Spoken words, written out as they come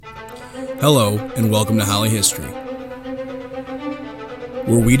Hello, and welcome to Holly History,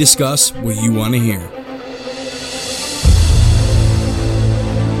 where we discuss what you want to hear.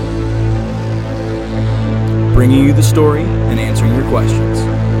 Bringing you the story and answering your questions.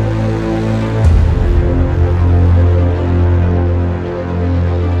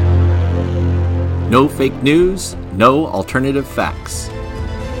 No fake news, no alternative facts.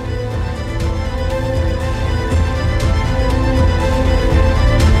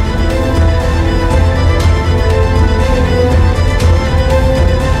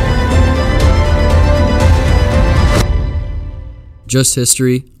 Just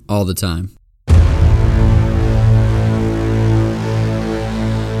history all the time.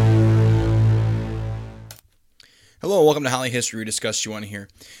 Hello, and welcome to Holly History. We discuss what you want to hear.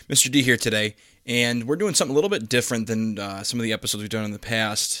 Mr. D here today, and we're doing something a little bit different than some of the episodes we've done in the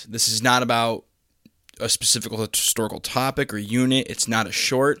past. This is not about a specific historical topic or unit. It's not a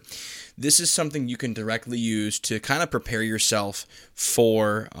short. This is something you can directly use to kind of prepare yourself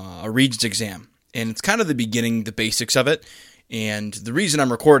for a Regents exam. And it's kind of the beginning, the basics of it. And the reason I'm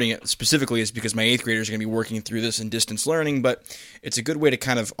recording it specifically is because my 8th graders are going to be working through this in distance learning, but it's a good way to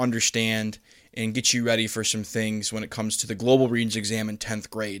kind of understand and get you ready for some things when it comes to the global Regents exam in 10th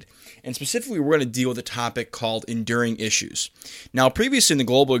grade. And specifically, we're going to deal with a topic called enduring issues. Now, previously in the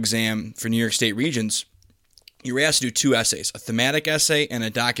global exam for New York State Regents, you were asked to do 2 essays, a thematic essay and a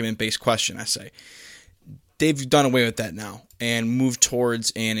document-based question essay. They've done away with that now and moved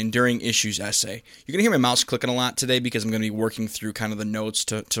towards an enduring issues essay. You're going to hear my mouse clicking a lot today because I'm going to be working through kind of the notes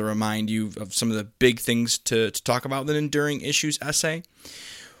to remind you of some of the big things to talk about with an enduring issues essay.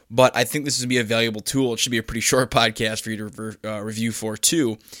 But I think this is going to be a valuable tool. It should be a pretty short podcast for you to review for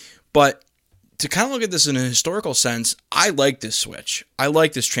too. But to kind of look at this in a historical sense, I like this switch. I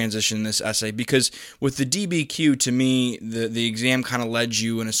like this transition in this essay because with the DBQ, to me, the exam kind of led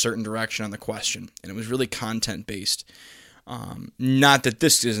you in a certain direction on the question, and it was really content-based. Not that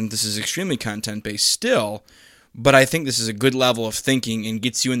this isn't. This is extremely content-based still, but I think this is a good level of thinking and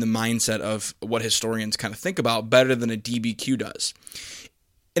gets you in the mindset of what historians kind of think about better than a DBQ does.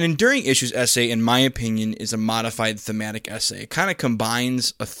 An enduring issues essay, in my opinion, is a modified thematic essay. It kind of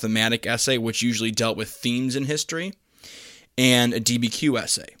combines a thematic essay, which usually dealt with themes in history, and a DBQ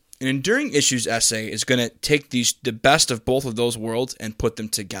essay. An enduring issues essay is going to take the best of both of those worlds and put them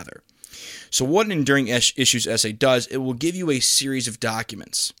together. So what an enduring issues essay does, it will give you a series of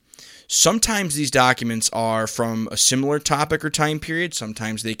documents. Sometimes these documents are from a similar topic or time period.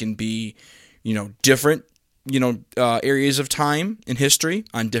 Sometimes they can be, different areas of time in history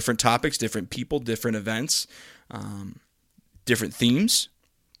on different topics, different people, different events, different themes.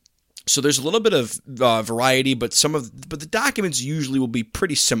 So there's a little bit of variety, but the documents usually will be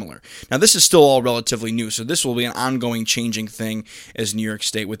pretty similar. Now this is still all relatively new, so this will be an ongoing changing thing as New York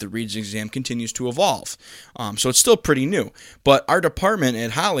State with the Regents exam continues to evolve. So it's still pretty new. But our department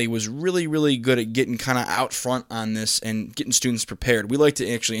at Holly was really, really good at getting kind of out front on this and getting students prepared. We like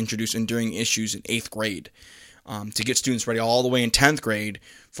to actually introduce enduring issues in 8th grade to get students ready all the way in 10th grade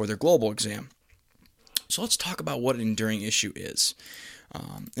for their global exam. So let's talk about what an enduring issue is.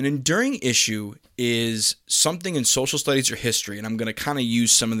 An enduring issue is something in social studies or history, and I'm going to kind of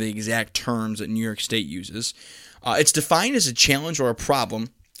use some of the exact terms that New York State uses. It's defined as a challenge or a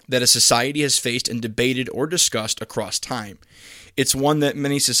problem that a society has faced and debated or discussed across time. It's one that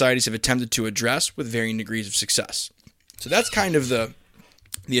many societies have attempted to address with varying degrees of success. So that's kind of the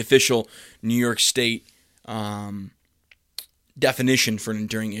official New York State definition for an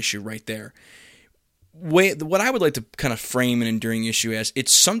enduring issue right there. What I would like to kind of frame an enduring issue as,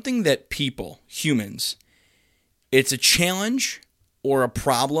 it's something that people, humans, it's a challenge or a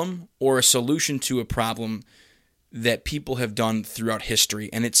problem or a solution to a problem that people have done throughout history,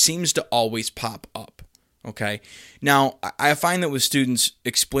 and it seems to always pop up. Okay? Now, I find that with students,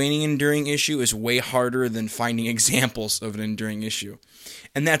 explaining an enduring issue is way harder than finding examples of an enduring issue.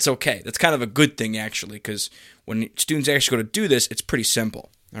 And that's okay. That's kind of a good thing, actually, because when students actually go to do this, it's pretty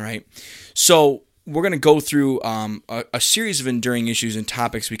simple. All right? So we're going to go through a series of enduring issues and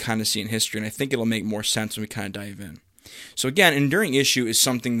topics we kind of see in history, and I think it'll make more sense when we kind of dive in. So again, enduring issue is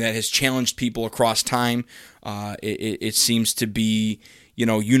something that has challenged people across time. It seems to be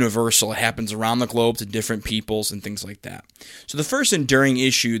universal. It happens around the globe to different peoples and things like that. So the first enduring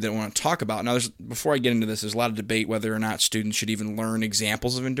issue that I want to talk about, now before I get into this, there's a lot of debate whether or not students should even learn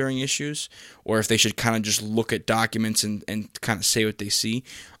examples of enduring issues or if they should kind of just look at documents and kind of say what they see.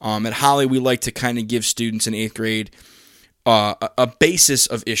 At Holly, we like to kind of give students in 8th grade a basis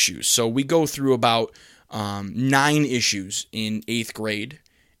of issues. So we go through about 9 issues in 8th grade,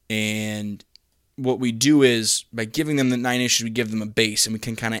 and what we do is, by giving them the 9 issues, we give them a base, and we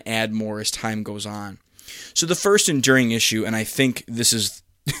can kind of add more as time goes on. So the first enduring issue, and I think this is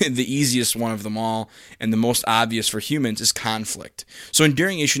the easiest one of them all and the most obvious for humans, is conflict. So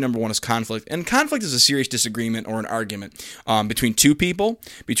enduring issue number 1 is conflict. And conflict is a serious disagreement or an argument between two people,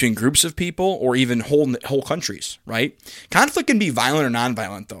 between groups of people, or even whole countries, right? Conflict can be violent or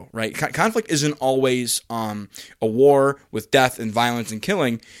nonviolent, though, right? Conflict isn't always a war with death and violence and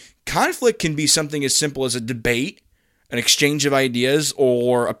killing. Conflict can be something as simple as a debate, an exchange of ideas,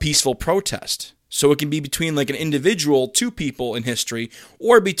 or a peaceful protest. So it can be between like an individual, two people in history,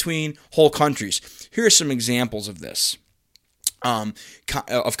 or between whole countries. Here are some examples of this,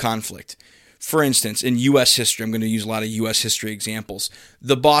 of conflict. For instance, in U.S. history, I'm going to use a lot of U.S. history examples.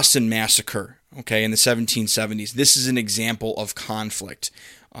 The Boston Massacre, okay, in the 1770s. This is an example of conflict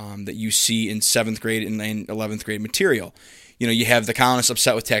that you see in 7th grade and 11th grade material. You know, you have the colonists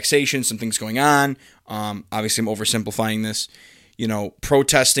upset with taxation, some things going on. Obviously, I'm oversimplifying this. You know,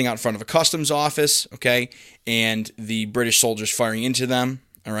 protesting out front of a customs office, okay, and the British soldiers firing into them,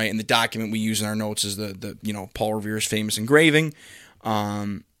 all right, and the document we use in our notes is the Paul Revere's famous engraving.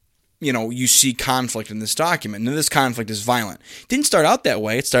 You see conflict in this document, and this conflict is violent. It didn't start out that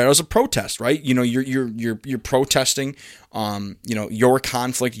way. It started out as a protest, right? You know, you're protesting, your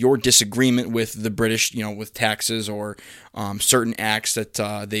conflict, your disagreement with the British, with taxes or certain acts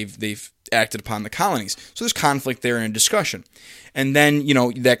that they've acted upon the colonies. So there's conflict there and a discussion. And then,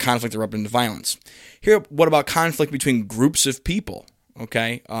 that conflict erupted into violence. Here, what about conflict between groups of people?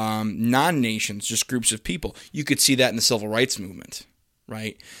 Okay, non-nations, just groups of people. You could see that in the civil rights movement,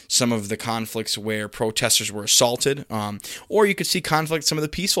 right? Some of the conflicts where protesters were assaulted, or you could see conflict, some of the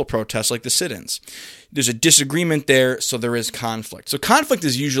peaceful protests like the sit-ins. There's a disagreement there, so there is conflict. So conflict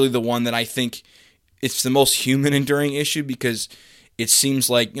is usually the one that I think it's the most human enduring issue, because it seems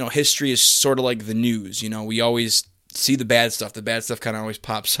like, history is sort of like the news. We always see the bad stuff. The bad stuff kind of always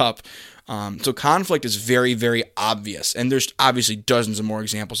pops up. So conflict is very, very obvious. And there's obviously dozens of more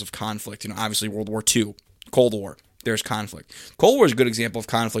examples of conflict. Obviously World War II, Cold War, there's conflict. Cold War is a good example of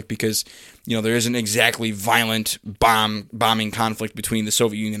conflict because, there isn't exactly violent bombing conflict between the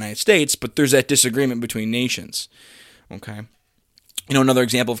Soviet Union and the United States, but there's that disagreement between nations. Okay. Another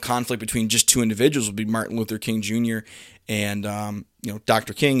example of conflict between just two individuals would be Martin Luther King Jr. and,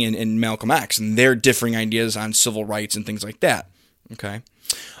 Dr. King and Malcolm X, and their differing ideas on civil rights and things like that. Okay.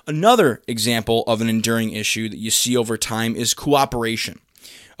 Another example of an enduring issue that you see over time is cooperation.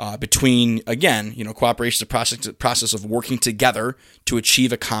 Between, again, cooperation is the process of working together to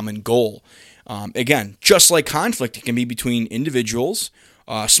achieve a common goal. Again, just like conflict, it can be between individuals,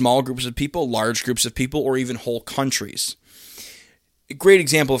 small groups of people, large groups of people, or even whole countries. A great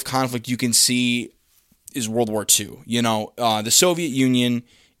example of conflict you can see is World War II. The Soviet Union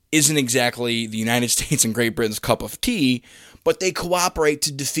isn't exactly the United States and Great Britain's cup of tea, but they cooperate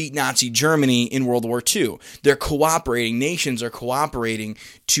to defeat Nazi Germany in World War II. They're cooperating, nations are cooperating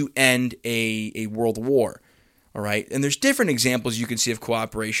to end a world war. All right, and there's different examples you can see of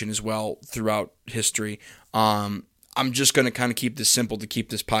cooperation as well throughout history. I'm just going to kind of keep this simple to keep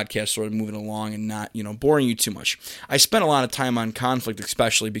this podcast sort of moving along and not, boring you too much. I spent a lot of time on conflict,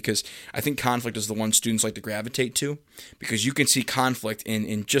 especially because I think conflict is the one students like to gravitate to, because you can see conflict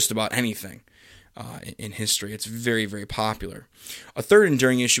in just about anything in history. It's very, very popular. A third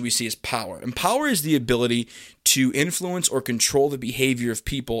enduring issue we see is power. And power is the ability to influence or control the behavior of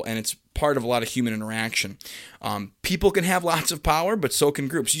people, and it's part of a lot of human interaction. People can have lots of power, but so can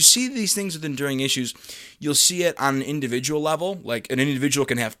groups. You see these things with enduring issues. You'll see it on an individual level. Like an individual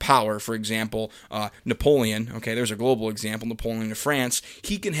can have power. For example, Napoleon. Okay, there's a global example. Napoleon of France.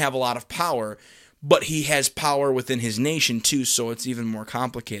 He can have a lot of power, but he has power within his nation too, so it's even more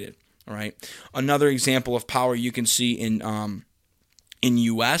complicated. All right. Another example of power you can see in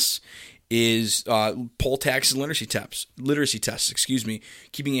U.S. is poll taxes and literacy tests,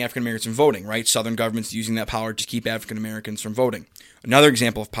 keeping African Americans from voting, right? Southern governments using that power to keep African Americans from voting. Another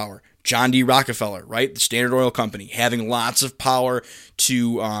example of power, John D. Rockefeller, right? The Standard Oil Company, having lots of power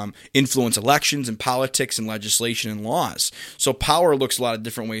to influence elections and politics and legislation and laws. So power looks a lot of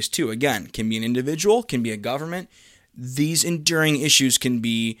different ways too. Again, can be an individual, can be a government. These enduring issues can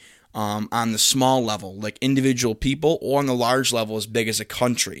be on the small level, like individual people, or on the large level, as big as a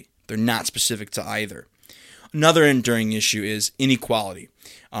country. They're not specific to either. Another enduring issue is inequality.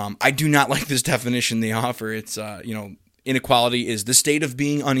 I do not like this definition they offer. It's, inequality is the state of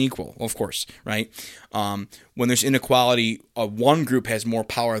being unequal, of course, right? When there's inequality, one group has more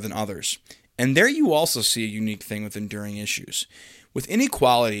power than others. And there you also see a unique thing with enduring issues. With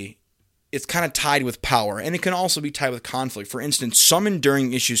inequality, it's kind of tied with power, and it can also be tied with conflict. For instance, some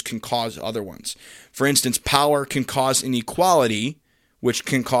enduring issues can cause other ones. For instance, power can cause inequality, which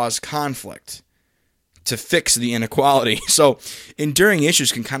can cause conflict to fix the inequality. So enduring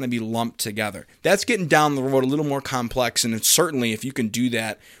issues can kind of be lumped together. That's getting down the road a little more complex, and it's certainly if you can do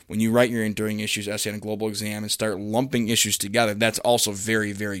that when you write your enduring issues essay on a global exam and start lumping issues together, that's also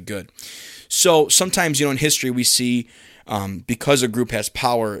very, very good. So sometimes, in history we see because a group has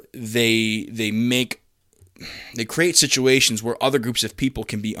power, they create situations where other groups of people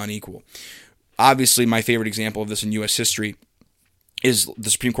can be unequal. Obviously, my favorite example of this in U.S. history is the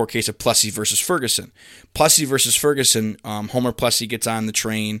Supreme Court case of Plessy versus Ferguson. Plessy versus Ferguson, Homer Plessy gets on the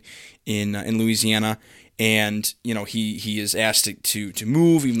train in Louisiana, and he is asked to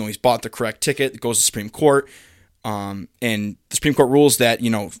move, even though he's bought the correct ticket. It goes to the Supreme Court, and the Supreme Court rules that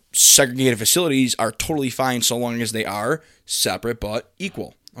segregated facilities are totally fine so long as they are separate but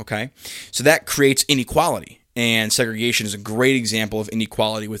equal. Okay, so that creates inequality. And segregation is a great example of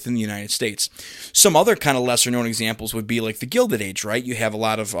inequality within the United States. Some other kind of lesser known examples would be like the Gilded Age, right? You have a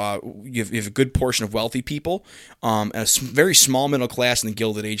lot of, you have a good portion of wealthy people, a very small middle class in the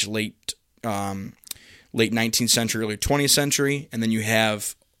Gilded Age, late 19th century, early 20th century, and then you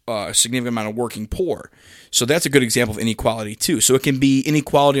have a significant amount of working poor. So that's a good example of inequality too. So it can be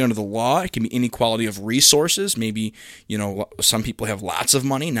inequality under the law. It can be inequality of resources. Maybe, some people have lots of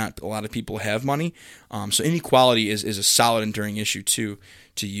money, not a lot of people have money. So inequality is a solid enduring issue too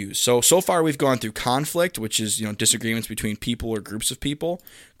to use. So far we've gone through conflict, which is, disagreements between people or groups of people.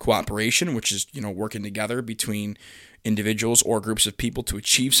 Cooperation, which is, working together between individuals or groups of people to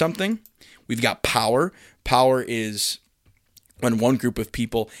achieve something. We've got power. Power is when one group of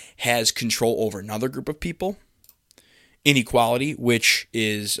people has control over another group of people. Inequality, which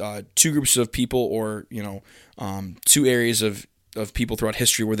is two groups of people or, two areas of people throughout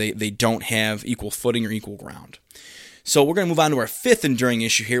history where they don't have equal footing or equal ground. So we're going to move on to our fifth enduring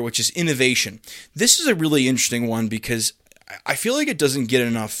issue here, which is innovation. This is a really interesting one because I feel like it doesn't get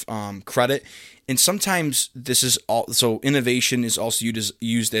enough credit. And sometimes this is so innovation is also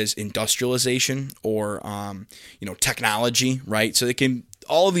used as industrialization or technology, right? So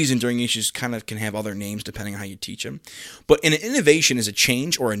all of these enduring issues kind of can have other names depending on how you teach them. But an innovation is a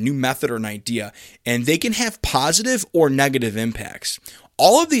change or a new method or an idea, and they can have positive or negative impacts.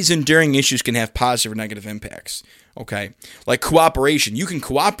 All of these enduring issues can have positive or negative impacts. Okay, like cooperation, you can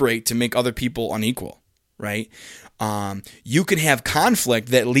cooperate to make other people unequal, right? You can have conflict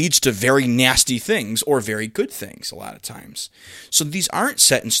that leads to very nasty things or very good things a lot of times. So these aren't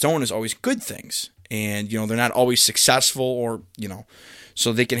set in stone as always good things. And, they're not always successful or,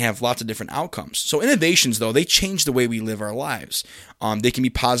 so they can have lots of different outcomes. So innovations, though, they change the way we live our lives. They can be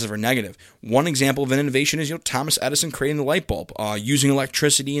positive or negative. One example of an innovation is, Thomas Edison creating the light bulb, using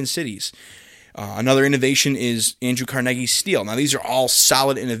electricity in cities. Another innovation is Andrew Carnegie's steel. Now, these are all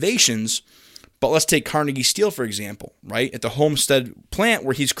solid innovations. But let's take Carnegie Steel, for example, right? At the Homestead plant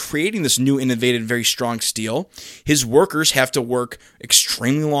where he's creating this new innovative, very strong steel, his workers have to work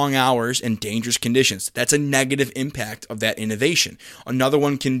extremely long hours in dangerous conditions. That's a negative impact of that innovation. Another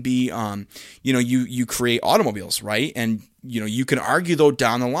one can be, you create automobiles, right? And, you can argue, though,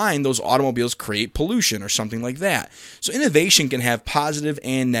 down the line, those automobiles create pollution or something like that. So innovation can have positive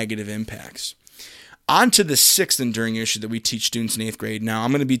and negative impacts. On to the sixth enduring issue that we teach students in 8th grade. Now,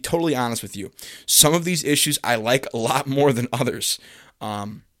 I'm going to be totally honest with you. Some of these issues I like a lot more than others.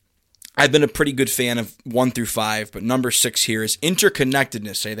 I've been a pretty good fan of 1 through 5, but number 6 here is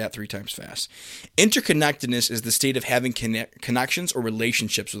interconnectedness. Say that 3 times fast. Interconnectedness is the state of having connections or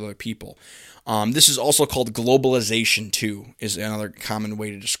relationships with other people. This is also called globalization too, is another common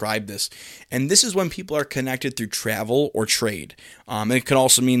way to describe this. And this is when people are connected through travel or trade. It can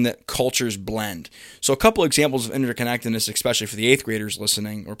also mean that cultures blend. So a couple examples of interconnectedness, especially for the 8th graders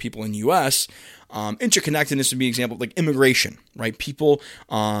listening or people in the U.S., interconnectedness would be an example of like immigration, right? People,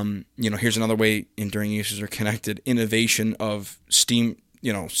 here's another way enduring issues are connected. Innovation of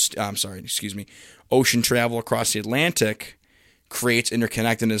ocean travel across the Atlantic creates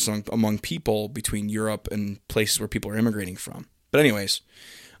interconnectedness among people between Europe and places where people are immigrating from. But anyways,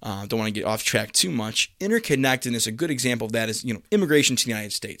 don't want to get off track too much. Interconnectedness, a good example of that is, immigration to the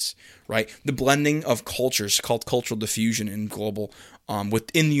United States, right? The blending of cultures called cultural diffusion in global,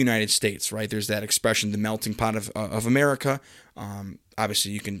 within the United States, right? There's that expression, the melting pot of America.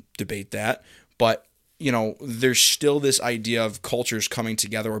 Obviously, you can debate that, but there's still this idea of cultures coming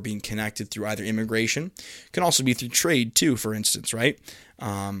together or being connected through either immigration. It can also be through trade too, for instance, right?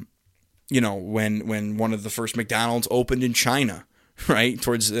 When one of the first McDonald's opened in China, right?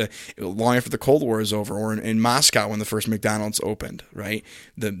 Long after the Cold War is over, or in Moscow when the first McDonald's opened, right?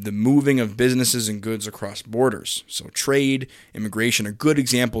 The moving of businesses and goods across borders. So trade, immigration are good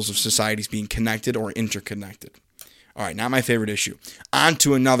examples of societies being connected or interconnected. All right, not my favorite issue. On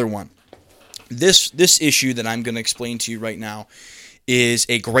to another one. This issue that I'm going to explain to you right now is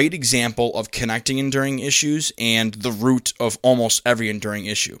a great example of connecting enduring issues and the root of almost every enduring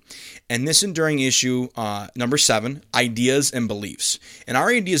issue. And this enduring issue, number 7, ideas and beliefs. And our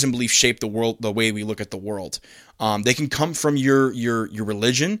ideas and beliefs shape the world, the way we look at the world. They can come from your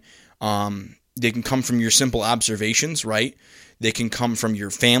religion. They can come from your simple observations, right? They can come from your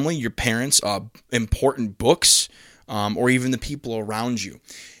family, your parents, important books, or even the people around you.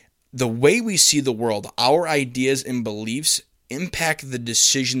 The way we see the world, our ideas and beliefs impact the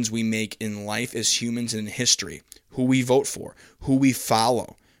decisions we make in life as humans and in history, who we vote for, who we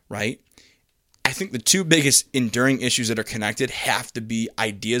follow, right? I think the two biggest enduring issues that are connected have to be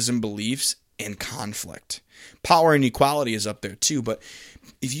ideas and beliefs and conflict. Power and equality is up there too, but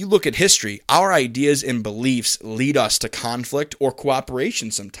if you look at history, our ideas and beliefs lead us to conflict or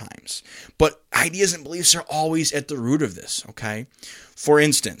cooperation sometimes. But ideas and beliefs are always at the root of this, okay? For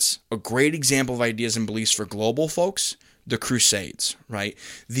instance, a great example of ideas and beliefs for global folks, the Crusades, right?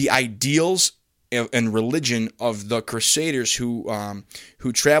 The ideals and religion of the Crusaders who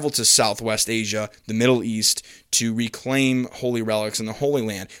traveled to Southwest Asia, the Middle East, to reclaim holy relics in the Holy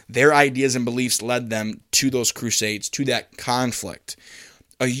Land. Their ideas and beliefs led them to those crusades, to that conflict.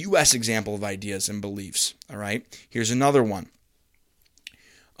 A U.S. example of ideas and beliefs, all right? Here's another one.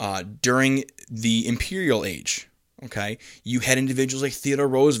 During the Imperial Age, okay, you had individuals like Theodore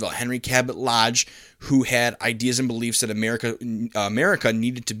Roosevelt, Henry Cabot Lodge, who had ideas and beliefs that America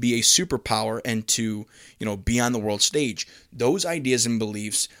needed to be a superpower and to, be on the world stage. Those ideas and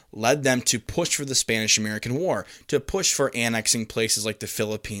beliefs led them to push for the Spanish-American War, to push for annexing places like the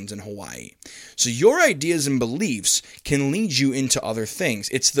Philippines and Hawaii. So your ideas and beliefs can lead you into other things.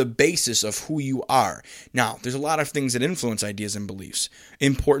 It's the basis of who you are. Now, there's a lot of things that influence ideas and beliefs.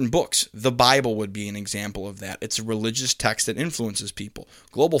 Important books. The Bible would be an example of that. It's a religious text that influences people.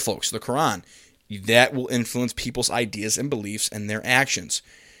 Global folks, the Quran. That will influence people's ideas and beliefs and their actions.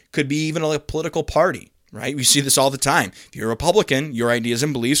 Could be even a political party, right? We see this all the time. If you're a Republican, your ideas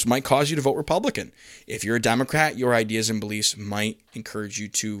and beliefs might cause you to vote Republican. If you're a Democrat, your ideas and beliefs might encourage you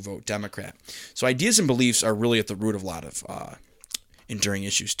to vote Democrat. So ideas and beliefs are really at the root of a lot of enduring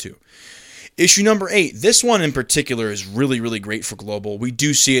issues too. Issue number 8. This one in particular is really, really great for global. We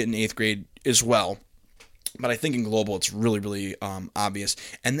do see it in 8th grade as well. But I think in global, it's really, really obvious.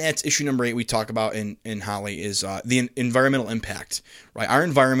 And that's issue number 8 we talk about in Holly is the environmental impact, right? Our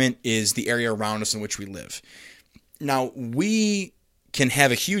environment is the area around us in which we live. Now, we can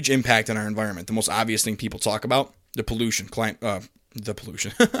have a huge impact on our environment. The most obvious thing people talk about, the pollution,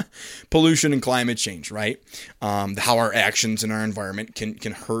 pollution and climate change, right? How our actions in our environment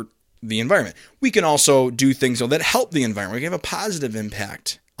can hurt the environment. We can also do things that help the environment. We can have a positive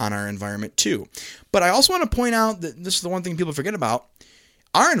impact on our environment too. But I also want to point out that this is the one thing people forget about.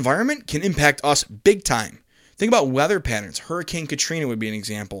 Our environment can impact us big time. Think about weather patterns. Hurricane Katrina would be an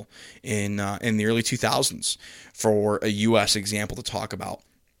example in the early 2000s for a U.S. example to talk about.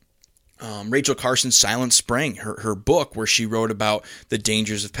 Rachel Carson's Silent Spring, her book where she wrote about the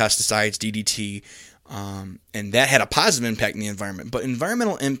dangers of pesticides, DDT, and that had a positive impact in the environment. But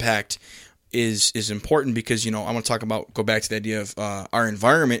environmental impact is important because, I want to go back to the idea of our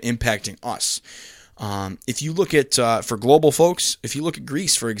environment impacting us. If you look at, for global folks, if you look at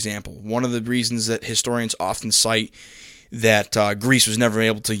Greece, for example, one of the reasons that historians often cite that Greece was never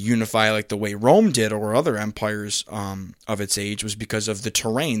able to unify like the way Rome did or other empires of its age was because of the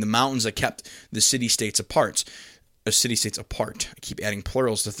terrain, the mountains that kept the city-states apart. I keep adding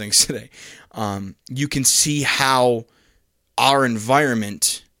plurals to things today. You can see how our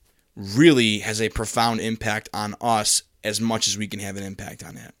environment really has a profound impact on us as much as we can have an impact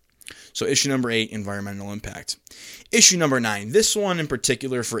on it. So issue number 8, environmental impact. Issue number 9, this one in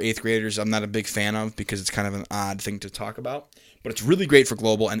particular for 8th graders I'm not a big fan of because it's kind of an odd thing to talk about, but it's really great for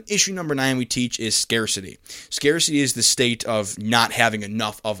global. And issue number 9 we teach is scarcity. Scarcity is the state of not having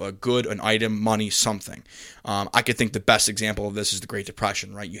enough of a good, an item, money, something. I could think the best example of this is the Great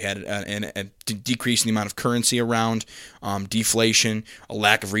Depression, right? You had a decrease in the amount of currency around, deflation, a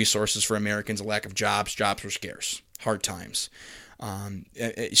lack of resources for Americans, a lack of jobs. Jobs were scarce. Hard times.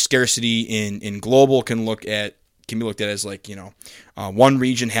 Scarcity in global can can be looked at as like, one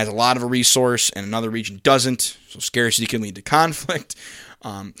region has a lot of a resource and another region doesn't. So scarcity can lead to conflict.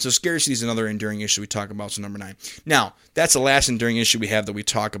 So scarcity is another enduring issue we talk about. So number 9. Now, that's the last enduring issue we have that we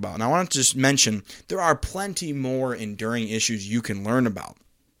talk about. And I want to just mention there are plenty more enduring issues you can learn about.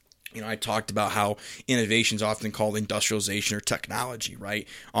 I talked about how innovation is often called industrialization or technology, right?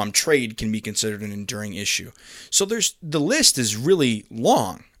 Trade can be considered an enduring issue. So the list is really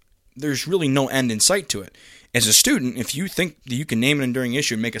long. There's really no end in sight to it. As a student, if you think that you can name an enduring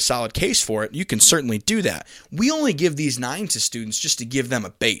issue and make a solid case for it, you can certainly do that. We only give these 9 to students just to give them a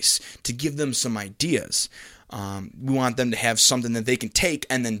base, to give them some ideas. We want them to have something that they can take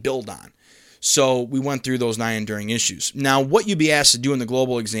and then build on. So we went through those 9 enduring issues. Now, what you'll be asked to do in the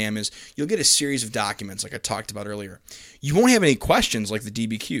global exam is you'll get a series of documents like I talked about earlier. You won't have any questions like the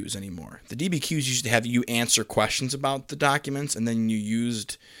DBQs anymore. The DBQs used to have you answer questions about the documents, and then you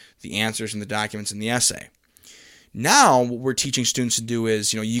used the answers in the documents in the essay. Now, what we're teaching students to do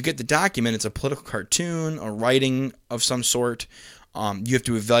is, you get the document, it's a political cartoon, a writing of some sort. You have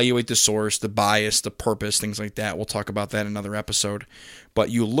to evaluate the source, the bias, the purpose, things like that. We'll talk about that in another episode. But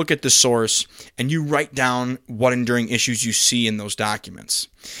you look at the source and you write down what enduring issues you see in those documents.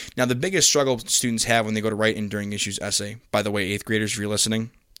 Now, the biggest struggle students have when they go to write enduring issues essay, by the way, 8th graders, if you're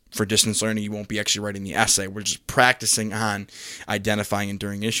listening, for distance learning, you won't be actually writing the essay. We're just practicing on identifying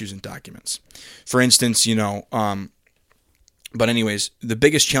enduring issues in documents. For instance, but anyways, the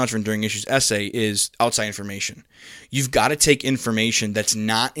biggest challenge for enduring issues essay is outside information. You've got to take information that's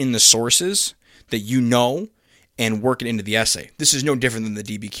not in the sources that you know and work it into the essay. This is no different than the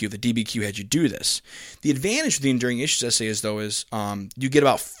DBQ. The DBQ had you do this. The advantage of the enduring issues essay is you get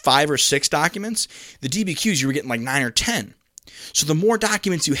about 5 or 6 documents. The DBQs, you were getting like 9 or 10. So the more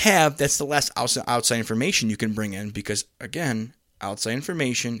documents you have, that's the less outside information you can bring in because, again, outside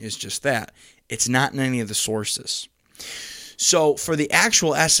information is just that. It's not in any of the sources. So for the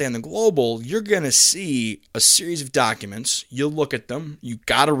actual essay on the global, you're going to see a series of documents. You'll look at them. You've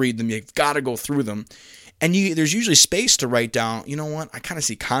got to read them. You've got to go through them. And there's usually space to write down, I kind of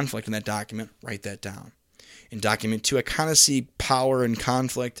see conflict in that document. Write that down. In document 2, I kind of see power and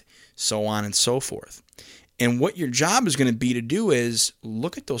conflict, so on and so forth. And what your job is going to be to do is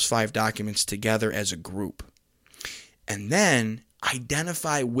look at those 5 documents together as a group. And then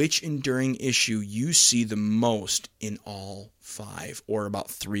identify which enduring issue you see the most in all 5, or about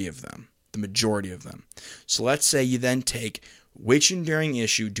 3 of them, the majority of them. So let's say you then take which enduring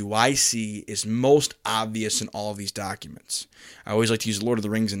issue do I see is most obvious in all of these documents. I always like to use Lord of the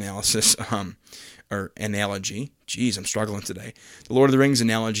Rings analysis, or analogy. Geez, I'm struggling today. The Lord of the Rings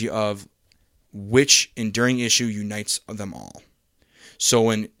analogy of which enduring issue unites them all. So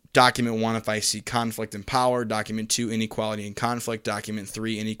in document 1, if I see conflict and power, document 2, inequality and conflict, document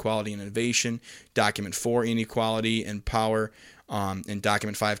 3, inequality and innovation, document 4, inequality and power, and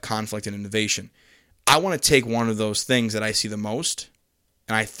document 5, conflict and innovation. I want to take one of those things that I see the most,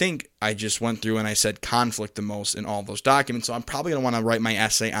 and I think I just went through and I said conflict the most in all those documents, so I'm probably going to want to write my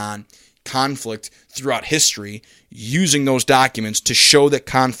essay on conflict throughout history using those documents to show that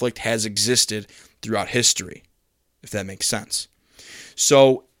conflict has existed throughout history, if that makes sense.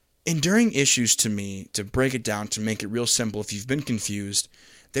 So enduring issues, to me, to break it down, to make it real simple, if you've been confused,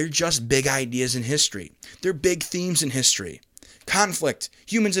 they're just big ideas in history. They're big themes in history. Conflict.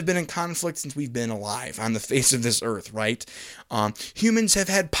 Humans have been in conflict since we've been alive on the face of this earth, right? Humans have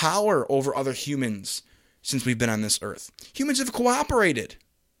had power over other humans since we've been on this earth. Humans have cooperated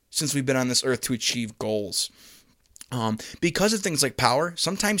since we've been on this earth to achieve goals. Because of things like power,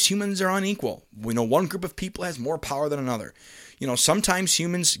 sometimes humans are unequal. We know one group of people has more power than another. Sometimes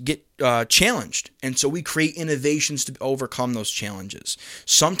humans get challenged, and so we create innovations to overcome those challenges.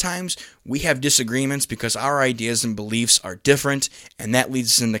 Sometimes we have disagreements because our ideas and beliefs are different, and that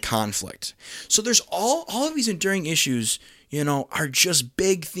leads us into conflict. So there's all of these enduring issues, are just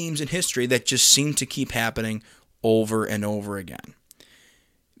big themes in history that just seem to keep happening over and over again.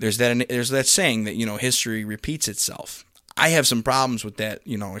 There's that saying that, history repeats itself. I have some problems with that,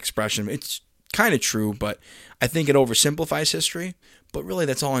 expression. It's kind of true, but I think it oversimplifies history. But really,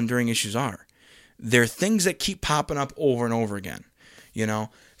 that's all enduring issues are. They're things that keep popping up over and over again.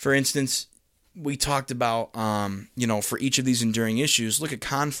 For instance, we talked about, for each of these enduring issues, look at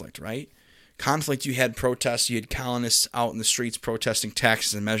conflict, right? Conflict, you had protests, you had colonists out in the streets protesting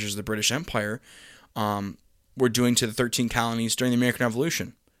taxes and measures the British Empire were doing to the 13 colonies during the American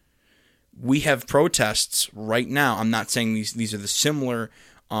Revolution. We have protests right now. I'm not saying these are the similar,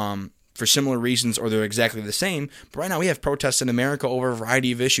 for similar reasons or they're exactly the same, but right now we have protests in America over a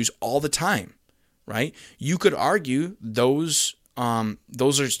variety of issues all the time, right? You could argue those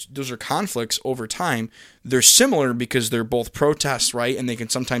those are conflicts over time. They're similar because they're both protests, right? And they can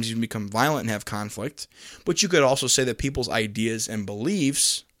sometimes even become violent and have conflict. But you could also say that people's ideas and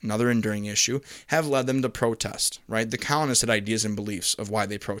beliefs, another enduring issue, have led them to protest, right? The colonists had ideas and beliefs of why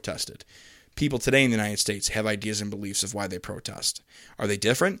they protested. People today in the United States have ideas and beliefs of why they protest. Are they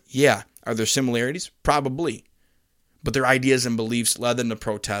different? Yeah. Are there similarities? Probably. But their ideas and beliefs led them to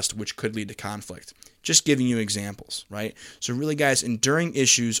protest, which could lead to conflict. Just giving you examples, right? So really, guys, enduring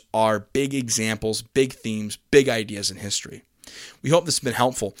issues are big examples, big themes, big ideas in history. We hope this has been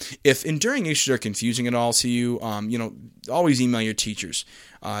helpful. If enduring issues are confusing at all to you, always email your teachers.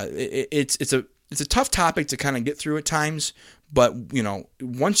 It's a tough topic to kind of get through at times, but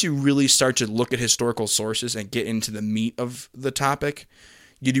once you really start to look at historical sources and get into the meat of the topic,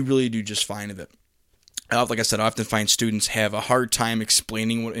 you really do just fine of it. Like I said, I often find students have a hard time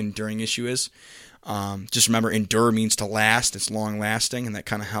explaining what an enduring issue is. Just remember, endure means to last. It's long-lasting, and that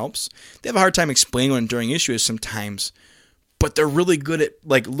kind of helps. They have a hard time explaining what an enduring issue is sometimes, but they're really good at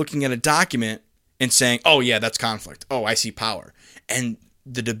looking at a document and saying, oh, yeah, that's conflict. Oh, I see power. And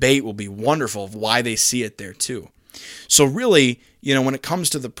the debate will be wonderful of why they see it there, too. So really, when it comes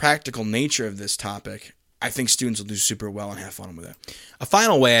to the practical nature of this topic, I think students will do super well and have fun with it. A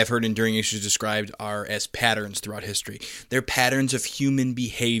final way I've heard enduring issues described are as patterns throughout history. They're patterns of human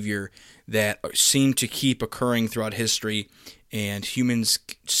behavior that seem to keep occurring throughout history, and humans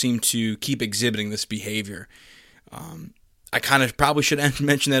seem to keep exhibiting this behavior. I kind of probably should have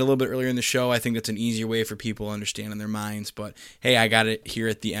mentioned that a little bit earlier in the show. I think that's an easier way for people to understand in their minds, but hey, I got it here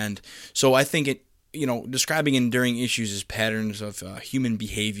at the end. So I think describing enduring issues as patterns of human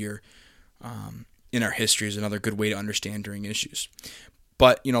behavior in our history is another good way to understand enduring issues.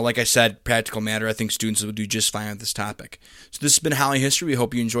 But, like I said, practical matter, I think students will do just fine with this topic. So this has been Holly History. We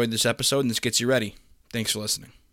hope you enjoyed this episode, and this gets you ready. Thanks for listening.